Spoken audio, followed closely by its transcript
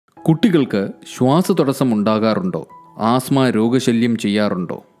കുട്ടികൾക്ക് ശ്വാസതടസ്സം ഉണ്ടാകാറുണ്ടോ? ആസ്മ രോഗശല്യം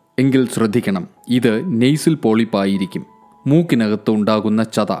ചെയ്യാറുണ്ടോ? എങ്കിൽ ശ്രദ്ധിക്കണം, ഇത് നെയ്സൽ പോളിപ്പ് ആയിരിക്കും. മൂക്കിനകത്ത് ഉണ്ടാകുന്ന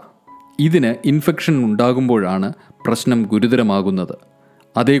ചത. ഇതിന് ഇൻഫെക്ഷൻ ഉണ്ടാകുമ്പോഴാണ് പ്രശ്നം ഗുരുതരമാകുന്നത്.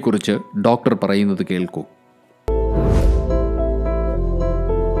 അതേക്കുറിച്ച് ഡോക്ടർ പറയുന്നത് കേൾക്കൂ.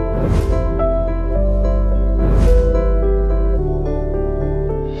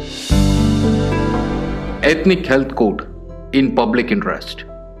 Ethnic Health Code in Public Interest.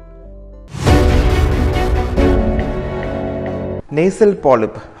 Nasal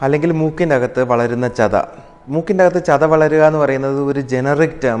polyp അല്ലെങ്കിൽ മൂക്കിനകത്ത് വളരുന്ന ചത. മൂക്കിൻ്റെ അകത്ത് ചത വളരുക എന്ന് പറയുന്നത് ഒരു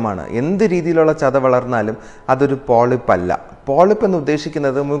ജനറിക് ടേമാണ്. എന്ത് രീതിയിലുള്ള ചത വളർന്നാലും അതൊരു പോളിപ്പ് അല്ല. പോളിപ്പ് എന്ന്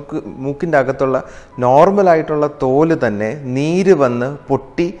ഉദ്ദേശിക്കുന്നത് മൂക്കിൻ്റെ അകത്തുള്ള നോർമലായിട്ടുള്ള തോല് തന്നെ നീര് വന്ന്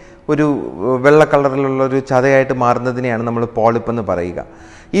പൊട്ടി ഒരു വെള്ള കളറിലുള്ള ഒരു ചതയായിട്ട് മാറുന്നതിനെയാണ് നമ്മൾ പോളിപ്പ് എന്ന് പറയുക.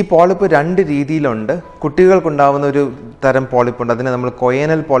 ഈ പോളിപ്പ് രണ്ട് രീതിയിലുണ്ട്. കുട്ടികൾക്കുണ്ടാവുന്ന ഒരു തരം പോളിപ്പുണ്ട്, അതിനെ നമ്മൾ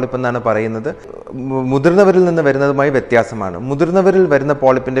കൊയേനൽ പോളിപ്പ് എന്നാണ് പറയുന്നത്. മുതിർന്നവരിൽ നിന്ന് വരുന്നതുമായി വ്യത്യാസമാണ്. മുതിർന്നവരിൽ വരുന്ന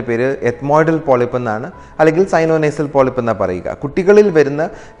പോളിപ്പിൻ്റെ പേര് എത്മോയിഡൽ പോളിപ്പ് എന്നാണ്, അല്ലെങ്കിൽ സൈനോനേസൽ പോളിപ്പ് എന്നാണ് പറയുക. കുട്ടികളിൽ വരുന്ന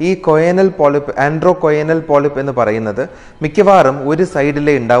ഈ കൊയേനൽ പോളിപ്പ്, ആൻഡ്രോകൊയേനൽ പോളിപ്പ് എന്ന് പറയുന്നത് മിക്കവാറും ഒരു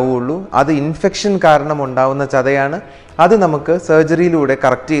സൈഡിലേ ഉണ്ടാവുകയുള്ളൂ. അത് ഇൻഫെക്ഷൻ കാരണം ഉണ്ടാവുന്ന ചതയാണ്. അത് നമുക്ക് സർജറിയിലൂടെ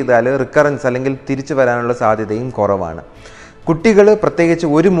കറക്റ്റ് ചെയ്താൽ റിക്കറൻസ് അല്ലെങ്കിൽ തിരിച്ചു വരാനുള്ള സാധ്യതയും കുറവാണ്. കുട്ടികൾ പ്രത്യേകിച്ച്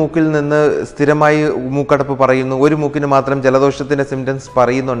ഒരു മൂക്കിൽ നിന്ന് സ്ഥിരമായി മൂക്കടപ്പ് പറയുന്നു, ഒരു മൂക്കിന് മാത്രം ജലദോഷത്തിൻ്റെ സിംറ്റംസ്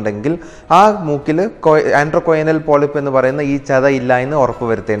പറയുന്നുണ്ടെങ്കിൽ ആ മൂക്കിൽ ആൻഡ്രോകൊയേനൽ പോളിപ്പ് എന്ന് പറയുന്ന ഈ ചത ഇല്ല എന്ന്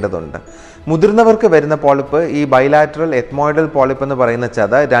ഉറപ്പുവരുത്തേണ്ടതുണ്ട്. മുതിർന്നവർക്ക് വരുന്ന പോളിപ്പ് ഈ ബൈലാറ്ററൽ എത്മോയിഡൽ പോളിപ്പ് എന്ന് പറയുന്ന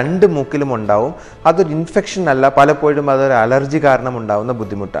ചത രണ്ട് മൂക്കിലും ഉണ്ടാവും. അതൊരു ഇൻഫെക്ഷൻ അല്ല, പലപ്പോഴും അതൊരു അലർജി കാരണം ഉണ്ടാവുന്ന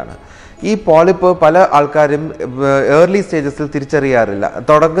ബുദ്ധിമുട്ടാണ്. ഈ പോളിപ്പ് പല ആൾക്കാരും ഏർലി സ്റ്റേജസിൽ തിരിച്ചറിയാറില്ല.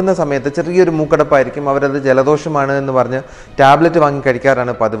 തുടങ്ങുന്ന സമയത്ത് ചെറിയൊരു മൂക്കടപ്പായിരിക്കും, അവരത് ജലദോഷമാണ് എന്ന് പറഞ്ഞ് ടാബ്ലറ്റ് വാങ്ങി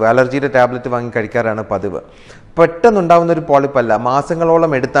കഴിക്കാറാണ് പതിവ്, അലർജിയുടെ ടാബ്ലറ്റ് വാങ്ങി കഴിക്കാറാണ് പതിവ്. പെട്ടെന്നുണ്ടാവുന്ന ഒരു പോളിപ്പല്ല,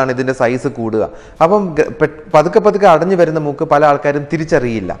 മാസങ്ങളോളം എടുത്താണ് ഇതിൻ്റെ സൈസ് കൂടുക. അപ്പം പതുക്കെ അടഞ്ഞു വരുന്ന മൂക്ക് പല ആൾക്കാരും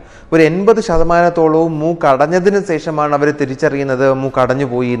തിരിച്ചറിയില്ല. ഒരു 80% മൂക്ക് അടഞ്ഞതിന് ശേഷമാണ് അവർ തിരിച്ചറിയുന്നത് മൂക്ക് അടഞ്ഞു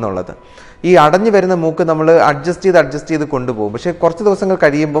പോയി എന്നുള്ളത്. ഈ അടഞ്ഞു വരുന്ന മൂക്ക് നമ്മൾ അഡ്ജസ്റ്റ് ചെയ്ത് കൊണ്ടുപോകും. പക്ഷേ കുറച്ച് ദിവസങ്ങൾ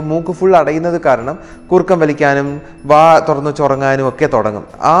കഴിയുമ്പോൾ മൂക്ക് ഫുൾ അടയുന്നത് കാരണം കൂർക്കം വലിക്കാനും വാ തുറന്ന് ചുറങ്ങാനും ഒക്കെ തുടങ്ങും.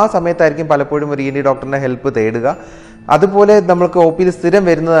 ആ സമയത്തായിരിക്കും പലപ്പോഴും ഒരു ENT ഡോക്ടറിൻ്റെ ഹെൽപ്പ് തേടുക. അതുപോലെ നമ്മൾക്ക് OPയിൽ സ്ഥിരം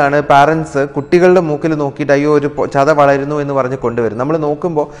വരുന്നതാണ് പാരൻസ് കുട്ടികളുടെ മൂക്കിൽ നോക്കിയിട്ട് അയ്യോ ഒരു ചത വളരുന്നു എന്ന് പറഞ്ഞ് കൊണ്ടുവരും. നമ്മൾ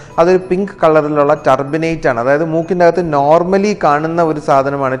നോക്കുമ്പോൾ അതൊരു പിങ്ക് കളറിലുള്ള ടർബിനേറ്റ് ആണ്. അതായത് മൂക്കിൻ്റെ അകത്ത് നോർമലി കാണുന്ന ഒരു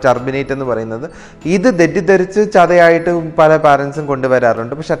സാധനമാണ് ടർബിനേറ്റ് എന്ന് പറയുന്നത്. ഇത് തെറ്റിദ്ധരിച്ച് ചതയായിട്ട് പല പാരൻസും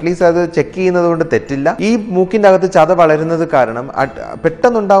കൊണ്ടുവരാറുണ്ട്. പക്ഷെ അറ്റ്ലീസ്റ്റ് അത് ചെക്ക് ചെയ്യുന്നത് കൊണ്ട് തെറ്റില്ല. ഈ മൂക്കിൻ്റെ അകത്ത് ചത വളരുന്നത് കാരണം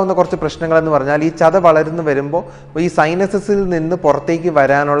പെട്ടെന്നുണ്ടാകുന്ന കുറച്ച് പ്രശ്നങ്ങൾ എന്ന് പറഞ്ഞാൽ ഈ ചത വളരുന്നു വരുമ്പോൾ ഈ സൈനസസിൽ നിന്ന് പുറത്തേക്ക്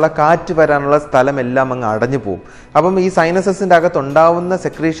വരാനുള്ള കാറ്റ് വരാനുള്ള സ്ഥലം എല്ലാം അങ്ങ് അടഞ്ഞു പോകും. അപ്പം ഈ സൈനസസിൻ്റെ അകത്തുണ്ടാവുന്ന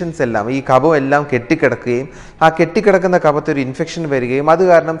സെക്രീഷൻസ് എല്ലാം, ഈ കഫം എല്ലാം കെട്ടിക്കിടക്കുകയും ആ കെട്ടിക്കിടക്കുന്ന കഫത്ത് ഒരു ഇൻഫെക്ഷൻ വരികയും അത്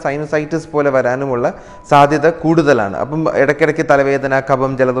കാരണം സൈനസൈറ്റിസ് പോലെ വരാനുമുള്ള സാധ്യത കൂടുതലാണ്. അപ്പം ഇടയ്ക്കിടയ്ക്ക് തലവേദന,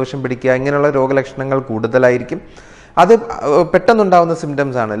 കഫം, ജലദോഷം പിടിക്കുക, ഇങ്ങനെയുള്ള രോഗലക്ഷണങ്ങൾ കൂടുതലായിരിക്കും. അത് പെട്ടെന്നുണ്ടാകുന്ന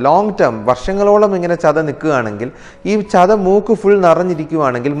സിംറ്റംസ് ആണ്. ലോങ് ടേം വർഷങ്ങളോളം ഇങ്ങനെ ചത നിൽക്കുകയാണെങ്കിൽ, ഈ ചത മൂക്ക് ഫുൾ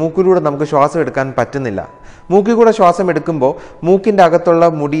നിറഞ്ഞിരിക്കുകയാണെങ്കിൽ മൂക്കിലൂടെ നമുക്ക് ശ്വാസം എടുക്കാൻ പറ്റുന്നില്ല. മൂക്കിൽ കൂടെ ശ്വാസം എടുക്കുമ്പോൾ മൂക്കിൻ്റെ അകത്തുള്ള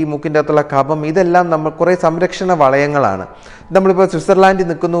മുടി, മൂക്കിൻ്റെ അകത്തുള്ള കഫം, ഇതെല്ലാം നമ്മൾ കുറേ സംരക്ഷണ വളയങ്ങളാണ്. നമ്മളിപ്പോൾ സ്വിറ്റ്സർലാൻഡിൽ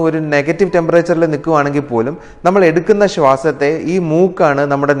നിൽക്കുന്ന ഒരു നെഗറ്റീവ് ടെമ്പറേച്ചറിൽ നിൽക്കുകയാണെങ്കിൽ പോലും നമ്മൾ എടുക്കുന്ന ശ്വാസത്തെ ഈ മൂക്കാണ്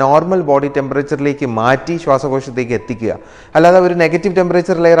നമ്മുടെ നോർമൽ ബോഡി ടെമ്പറേച്ചറിലേക്ക് മാറ്റി ശ്വാസകോശത്തേക്ക് എത്തിക്കുക. അല്ലാതെ ഒരു നെഗറ്റീവ്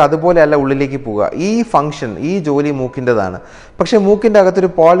ടെമ്പറേച്ചർ ലെയർ അതുപോലെയല്ല ഉള്ളിലേക്ക് പോവുക. ഈ ഫംഗ്ഷൻ, ഈ ജോലി മൂക്കിൻ്റെതാണ്. പക്ഷേ മൂക്കിൻ്റെ അകത്തൊരു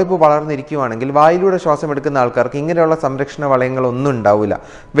പോളിപ്പ് വളർന്നിരിക്കുകയാണെങ്കിൽ വായിലൂടെ ശ്വാസം എടുക്കുന്ന ആൾക്കാർക്ക് ഇങ്ങനെയുള്ള സംരക്ഷണ വളയങ്ങളൊന്നും ഉണ്ടാവില്ല.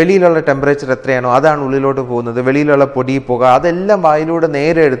 വെളിയിലുള്ള ടെമ്പറേച്ചർ എത്രയാണോ അതാണ് ഉള്ളിലോട്ട് പോകുന്നത്. വെളിയിലുള്ള പൊടി, പുക, അതെല്ലാം വായിലൂടെ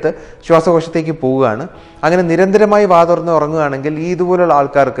നേരെ എടുത്ത് ശ്വാസകോശത്തേക്ക് പോവുകയാണ്. അങ്ങനെ നിരന്തരമായി വാ തുറന്ന് ഉറങ്ങുകയാണെങ്കിൽ ഈ ഇതുപോലുള്ള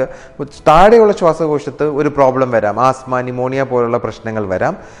ആൾക്കാർക്ക് താഴെയുള്ള ശ്വാസകോശത്ത് ഒരു പ്രോബ്ലം വരാം. ആസ്മ, ന്യൂമോണിയ പോലുള്ള പ്രശ്നങ്ങൾ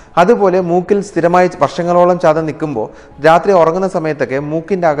വരാം. അതുപോലെ മൂക്കിൽ സ്ഥിരമായി വർഷങ്ങളോളം ചത നിൽക്കുമ്പോൾ രാത്രി ഉറങ്ങുന്ന സമയത്തൊക്കെ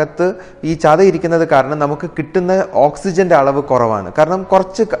മൂക്കിൻ്റെ അകത്ത് ഈ ചത ഇരിക്കുന്നത് കാരണം നമുക്ക് കിട്ടുന്ന ഓക്സിജൻ്റെ അളവ് കുറവാണ്. കാരണം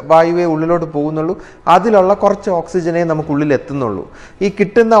കുറച്ച് വായുവേ ഉള്ളിലോട്ട് പോകുന്നുള്ളൂ, അതിലുള്ള കുറച്ച് ഓക്സിജനെ നമുക്കുള്ളിൽ എത്തുന്നുള്ളൂ. ഈ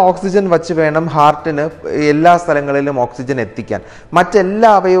കിട്ടുന്ന ഓക്സിജൻ വച്ച് വേണം ഹാർട്ടിന് എല്ലാ സ്ഥലങ്ങളിലും ഓക്സിജൻ എത്തിക്കാൻ.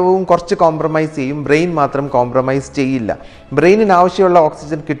 മറ്റെല്ലാ അവയവവും കുറച്ച് കോംപ്രമൈസ് ചെയ്യും, ബ്രെയിൻ മാത്രം കോംപ്രമൈസ് ചെയ്യില്ല. ബ്രെയിനിന് ആവശ്യമുള്ള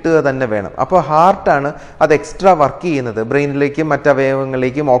ഓക്സിജൻ കിട്ടുക തന്നെ വേണം. അപ്പോൾ ഹാർട്ടാണ് അത് എക്സ്ട്രാ വർക്ക് ചെയ്യുന്നത്, ബ്രെയിനിലേക്കും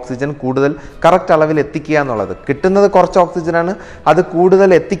മറ്റവയവങ്ങളിലേക്കും ഓക്സിജൻ കൂടുതൽ കറക്റ്റ് അളവിൽ എത്തിക്കുക എന്നുള്ളത്. കിട്ടുന്നത് കുറച്ച് ഓക്സിജനാണ്, അത് കൂടുതൽ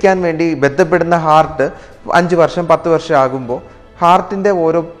എത്തിക്കാൻ വേണ്ടി ബന്ധപ്പെടുന്ന ഹാർട്ട് 5 വർഷം 10 വർഷം ആകുമ്പോൾ ഹാർട്ടിൻ്റെ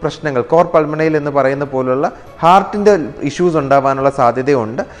ഓരോ പ്രശ്നങ്ങൾ, കോർ പൾമണയിൽ എന്ന് പറയുന്ന പോലുള്ള ഹാർട്ടിൻ്റെ ഇഷ്യൂസ് ഉണ്ടാവാനുള്ള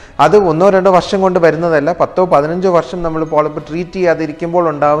സാധ്യതയുണ്ട്. അത് 1-2 വർഷം കൊണ്ട് വരുന്നതല്ല, 10-15 വർഷം നമ്മൾ പോളിപ്പ് ട്രീറ്റ് ചെയ്യാതിരിക്കുമ്പോൾ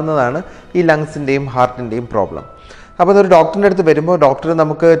ഉണ്ടാവുന്നതാണ് ഈ ലങ്സിൻ്റെയും ഹാർട്ടിൻ്റെയും പ്രോബ്ലം. അപ്പോൾ അതൊരു ഡോക്ടറിൻ്റെ അടുത്ത് വരുമ്പോൾ ഡോക്ടർ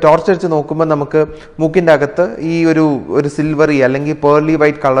നമുക്ക് ടോർച്ച് അടിച്ച് നോക്കുമ്പോൾ നമുക്ക് മൂക്കിൻ്റെ അകത്ത് ഈ ഒരു സിൽവറി അല്ലെങ്കിൽ പേർലി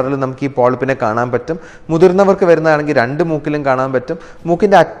വൈറ്റ് കളറിൽ നമുക്ക് ഈ പോളിപ്പിനെ കാണാൻ പറ്റും. മുതിർന്നവർക്ക് വരുന്നതാണെങ്കിൽ 2 മൂക്കിലും കാണാൻ പറ്റും.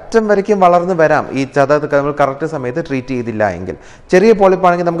 മൂക്കിൻ്റെ അറ്റം വരയ്ക്കും വളർന്ന് വരാം ഈ ചത നമ്മൾ കറക്റ്റ് സമയത്ത് ട്രീറ്റ് ചെയ്തില്ല എങ്കിൽ. ചെറിയ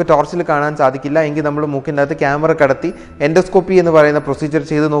പോളിപ്പാണെങ്കിൽ നമുക്ക് ടോർച്ചിൽ കാണാൻ സാധിക്കില്ല എങ്കിൽ നമ്മൾ മൂക്കിൻ്റെ അകത്ത് ക്യാമറ കടത്തി എൻഡോസ്കോപ്പി എന്ന് പറയുന്ന പ്രൊസീജിയർ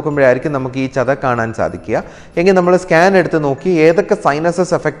ചെയ്ത് നോക്കുമ്പോഴായിരിക്കും നമുക്ക് ഈ ചത കാണാൻ സാധിക്കുക. എങ്കിൽ നമ്മൾ സ്കാൻ എടുത്ത് നോക്കി ഏതൊക്കെ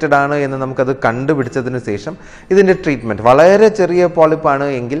സൈനസസ് എഫക്റ്റഡ് ആണ് എന്ന് നമുക്കത് കണ്ടുപിടിച്ചതിന് ശേഷം ഇതിൻ്റെ ട്രീറ്റ്മെൻറ്റ് വളരെ ചെറിയ പോളിപ്പാണ്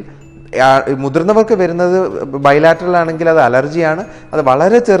എങ്കിൽ മുതിർന്നവർക്ക് വരുന്നത് ബൈലാറ്ററൽ ആണെങ്കിൽ അത് അലർജിയാണ്. അത്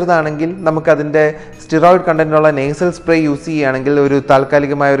വളരെ ചെറുതാണെങ്കിൽ നമുക്കതിൻ്റെ സ്റ്റിറോയിഡ് കണ്ടൻറ്റുള്ള നേസൽ സ്പ്രേ യൂസ് ചെയ്യുകയാണെങ്കിൽ ഒരു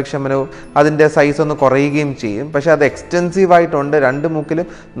താൽക്കാലികമായ ഒരു ക്ഷമനവും അതിൻ്റെ സൈസ് ഒന്ന് കുറയുകയും ചെയ്യും. പക്ഷേ അത് എക്സ്റ്റെൻസീവായിട്ടുണ്ട്, 2 മൂക്കിലും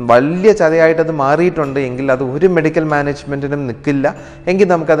വലിയ ചതയായിട്ട് അത് മാറിയിട്ടുണ്ട് എങ്കിൽ അത് ഒരു മെഡിക്കൽ മാനേജ്മെൻറ്റിനും നിൽക്കില്ല എങ്കിൽ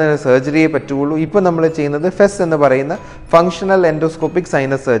നമുക്കതിന് സർജറിയെ പറ്റുകയുള്ളൂ. ഇപ്പോൾ നമ്മൾ ചെയ്യുന്നത് ഫെസ് എന്ന് പറയുന്ന functional endoscopic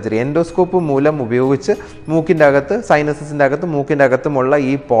sinus surgery. Endoscope മൂലം ഉപയോഗിച്ച് മൂക്കിൻ്റെ അകത്ത് സൈനസസിൻ്റെ അകത്ത് മൂക്കിൻ്റെ അകത്തുമുള്ള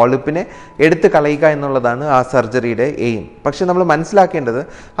ഈ പോളിപ്പിനെ എടുത്ത് കളയുക എന്നുള്ളതാണ് ആ സർജറിയുടെ എയിം. പക്ഷെ നമ്മൾ മനസ്സിലാക്കേണ്ടത്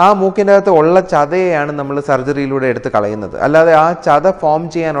ആ മൂക്കിൻ്റെ അകത്ത് ഉള്ള ചതയെയാണ് നമ്മൾ സർജറിയിലൂടെ എടുത്ത് കളയുന്നത്, അല്ലാതെ ആ ചത ഫോം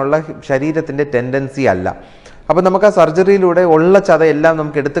ചെയ്യാനുള്ള ശരീരത്തിൻ്റെ ടെൻഡൻസി അല്ല. അപ്പോൾ നമുക്ക് ആ സർജറിയിലൂടെ ഉള്ള ചത എല്ലാം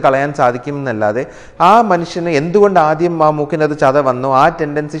നമുക്ക് എടുത്ത് കളയാൻ സാധിക്കും എന്നല്ലാതെ ആ മനുഷ്യന് എന്തുകൊണ്ട് ആദ്യം ആ മൂക്കിനകത്ത് ചത വന്നു ആ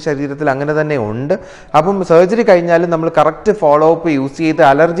ടെൻഡൻസി ശരീരത്തിൽ അങ്ങനെ തന്നെ ഉണ്ട്. അപ്പം സർജറി കഴിഞ്ഞാലും നമ്മൾ കറക്റ്റ് ഫോളോ അപ്പ് യൂസ് ചെയ്ത്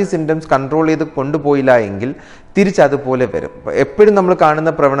അലർജി സിംറ്റംസ് കൺട്രോൾ ചെയ്ത് കൊണ്ടുപോയില്ല എങ്കിൽ തിരിച്ചതുപോലെ വരും. എപ്പോഴും നമ്മൾ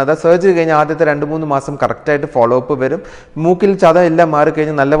കാണുന്ന പ്രവണത സർജറി കഴിഞ്ഞ് ആദ്യത്തെ 2-3 മാസം കറക്റ്റായിട്ട് ഫോളോ അപ്പ് വരും. മൂക്കിൽ ചത എല്ലാം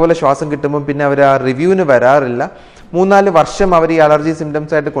മാറിക്കഴിഞ്ഞ് നല്ലപോലെ ശ്വാസം കിട്ടുമ്പോൾ പിന്നെ അവർ ആ റിവ്യൂവിന് വരാറില്ല. 3-4 വർഷം അവർ ഈ അലർജി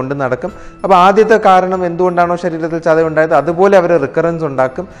സിംറ്റംസ് ആയിട്ട് കൊണ്ടു നടക്കും. അപ്പോൾ ആദ്യത്തെ കാരണം എന്തുകൊണ്ടാണോ ശരീരത്തിൽ ചത ഉണ്ടായത് അതുപോലെ അവർ റിക്കറൻസ്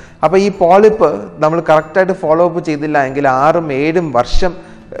ഉണ്ടാക്കും. അപ്പോൾ ഈ പോളിപ്പ് നമ്മൾ കറക്റ്റായിട്ട് ഫോളോ അപ്പ് ചെയ്തില്ല എങ്കിൽ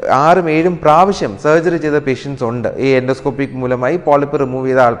 6-7 പ്രാവശ്യം സർജറി ചെയ്ത പേഷ്യൻസ് ഉണ്ട്. ഈ എൻഡോസ്കോപ്പിക് മൂലമായി പോളിപ്പ്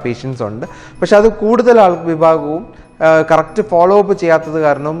റിമൂവ് ചെയ്ത പേഷ്യൻസ് ഉണ്ട്. പക്ഷെ അത് കൂടുതൽ വിഭാഗവും കറക്റ്റ് ഫോളോ അപ്പ് ചെയ്യാത്തത്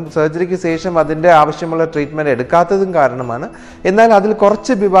കാരണവും സർജറിക്ക് ശേഷം അതിൻ്റെ ആവശ്യമുള്ള ട്രീറ്റ്മെൻറ്റ് എടുക്കാത്തതും കാരണമാണ്. എന്നാൽ അതിൽ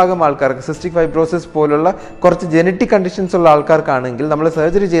കുറച്ച് വിഭാഗം ആൾക്കാർക്ക് സിസ്റ്റിക് ഫൈബ്രോസിസ് പോലുള്ള കുറച്ച് ജനറ്റിക് കണ്ടീഷൻസ് ഉള്ള ആൾക്കാർക്കാണെങ്കിൽ നമ്മൾ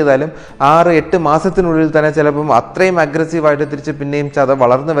സർജറി ചെയ്താലും 6-8 മാസത്തിനുള്ളിൽ തന്നെ ചിലപ്പം അത്രയും അഗ്രസീവായിട്ട് തിരിച്ച് പിന്നെയും ചത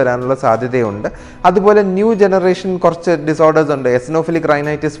വളർന്നു വരാനുള്ള സാധ്യതയുണ്ട്. അതുപോലെ ന്യൂ ജനറേഷൻ കുറച്ച് ഡിസോർഡേഴ്സ് ഉണ്ട്. എസ്നോഫിലിക്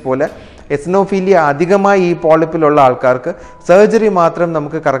റൈനൈറ്റിസ് പോലെ എസ്നോഫീലിയ അധികമായി ഈ പോളിപ്പിലുള്ള ആൾക്കാർക്ക് സർജറി മാത്രം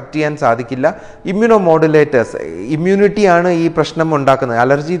നമുക്ക് കറക്റ്റ് ചെയ്യാൻ സാധിക്കില്ല. ഇമ്മ്യൂണോ മോഡുലേറ്റേഴ്സ് ഇമ്മ്യൂണിറ്റിയാണ് ഈ പ്രശ്നം ഉണ്ടാക്കുന്നത്.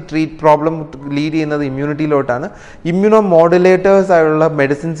 അലർജി പ്രോബ്ലം ലീഡ് ചെയ്യുന്നത് ഇമ്മ്യൂണിറ്റിയിലോട്ടാണ്. ഇമ്മ്യൂണോ മോഡുലേറ്റേഴ്സ് ആയുള്ള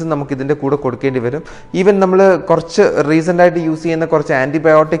മെഡിസിൻസ് നമുക്ക് ഇതിൻ്റെ കൂടെ കൊടുക്കേണ്ടി വരും. ഈവൻ നമ്മൾ കുറച്ച് റീസെൻ്റായിട്ട് യൂസ് ചെയ്യുന്ന കുറച്ച്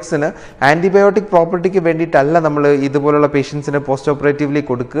ആൻറ്റിബയോട്ടിക്സിന് ആൻറ്റിബയോട്ടിക് പ്രോപ്പർട്ടിക്ക് വേണ്ടിയിട്ടല്ല നമ്മൾ ഇതുപോലുള്ള പേഷ്യൻസിന് പോസ്റ്റ് ഓപ്പറേറ്റീവ്ലി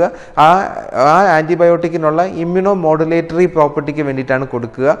കൊടുക്കുക. ആ ആൻറ്റിബയോട്ടിക്കിനുള്ള ഇമ്മ്യൂണോ മോഡുലേറ്ററി പ്രോപ്പർട്ടിക്ക് വേണ്ടിയിട്ടാണ്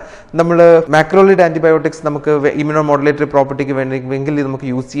കൊടുക്കുക. നമ്മൾ മാക്രോളിഡ് ആൻറ്റിബയോട്ടിക്സ് നമുക്ക് ഇമ്മ്യൂണോ മോഡുലേറ്ററി പ്രോപ്പർട്ടിക്ക് വേണ്ടിയെങ്കിൽ ഇത് നമുക്ക്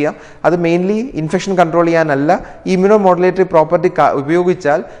യൂസ് ചെയ്യാം. അത് mainly infection control ചെയ്യാനല്ല. Immuno modulatory property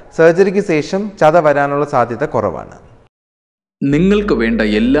ഉപയോഗിച്ചാൽ സർജറിക്ക് ശേഷം ചത വരാനുള്ള സാധ്യത കുറവാണ്. നിങ്ങൾക്ക് വേണ്ട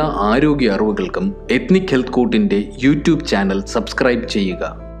എല്ലാ ആരോഗ്യ അറിവുകൾക്കും ethnic health കോട്ടിൻ്റെ YouTube channel subscribe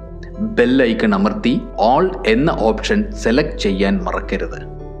ചെയ്യുക. ബെൽ ഐക്കൺ അമർത്തി ഓൾ എന്ന ഓപ്ഷൻ സെലക്ട് ചെയ്യാൻ മറക്കരുത്.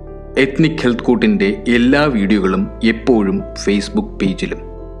 എത്നിക് ഹെൽത്ത് കോട്ടിൻ്റെ എല്ലാ വീഡിയോകളും എപ്പോഴും ഫേസ്ബുക്ക് പേജിലും.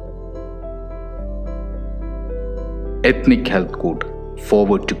 Ethnic Health Code,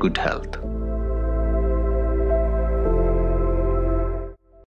 forward to good health.